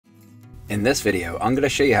In this video, I'm going to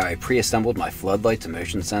show you how I pre-assembled my floodlight to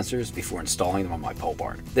motion sensors before installing them on my pole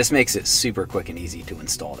barn. This makes it super quick and easy to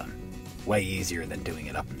install them. Way easier than doing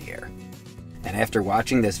it up in the air. And after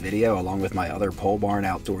watching this video along with my other pole barn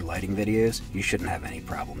outdoor lighting videos, you shouldn't have any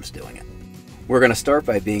problems doing it. We're going to start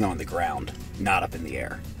by being on the ground, not up in the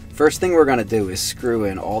air. First thing we're going to do is screw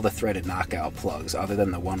in all the threaded knockout plugs other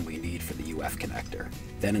than the one we need for the UF connector.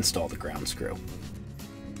 Then install the ground screw.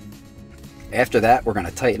 After that, we're going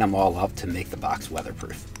to tighten them all up to make the box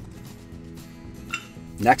weatherproof.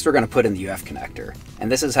 Next, we're going to put in the UF connector,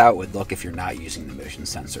 and this is how it would look if you're not using the motion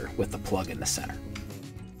sensor, with the plug in the center.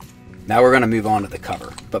 Now we're going to move on to the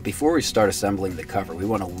cover, but before we start assembling the cover, we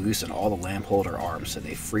want to loosen all the lamp holder arms so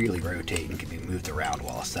they freely rotate and can be moved around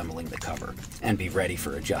while assembling the cover, and be ready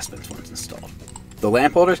for adjustments once installed. The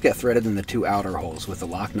lamp holders get threaded in the two outer holes with the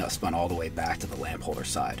lock nut spun all the way back to the lamp holder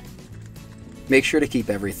side. Make sure to keep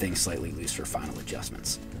everything slightly loose for final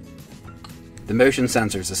adjustments. The motion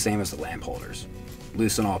sensor is the same as the lamp holders.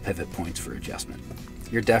 Loosen all pivot points for adjustment.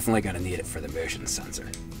 You're definitely going to need it for the motion sensor.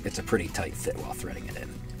 It's a pretty tight fit while threading it in.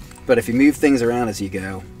 But if you move things around as you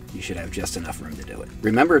go, you should have just enough room to do it.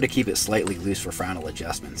 Remember to keep it slightly loose for final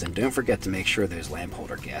adjustments, and don't forget to make sure those lamp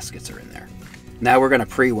holder gaskets are in there. Now we're going to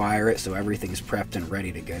pre-wire it so everything's prepped and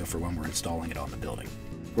ready to go for when we're installing it on the building.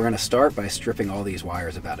 We're going to start by stripping all these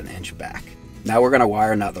wires about an inch back. Now we're going to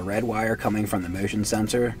wire nut the red wire coming from the motion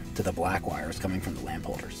sensor to the black wires coming from the lamp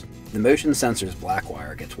holders. The motion sensor's black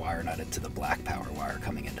wire gets wire nutted to the black power wire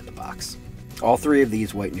coming into the box. All three of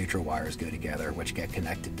these white neutral wires go together, which get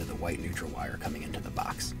connected to the white neutral wire coming into the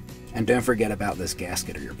box. And don't forget about this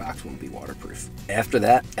gasket or your box won't be waterproof. After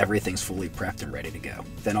that, everything's fully prepped and ready to go.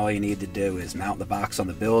 Then all you need to do is mount the box on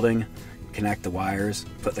the building, connect the wires,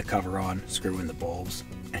 put the cover on, screw in the bulbs,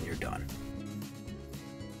 and you're done.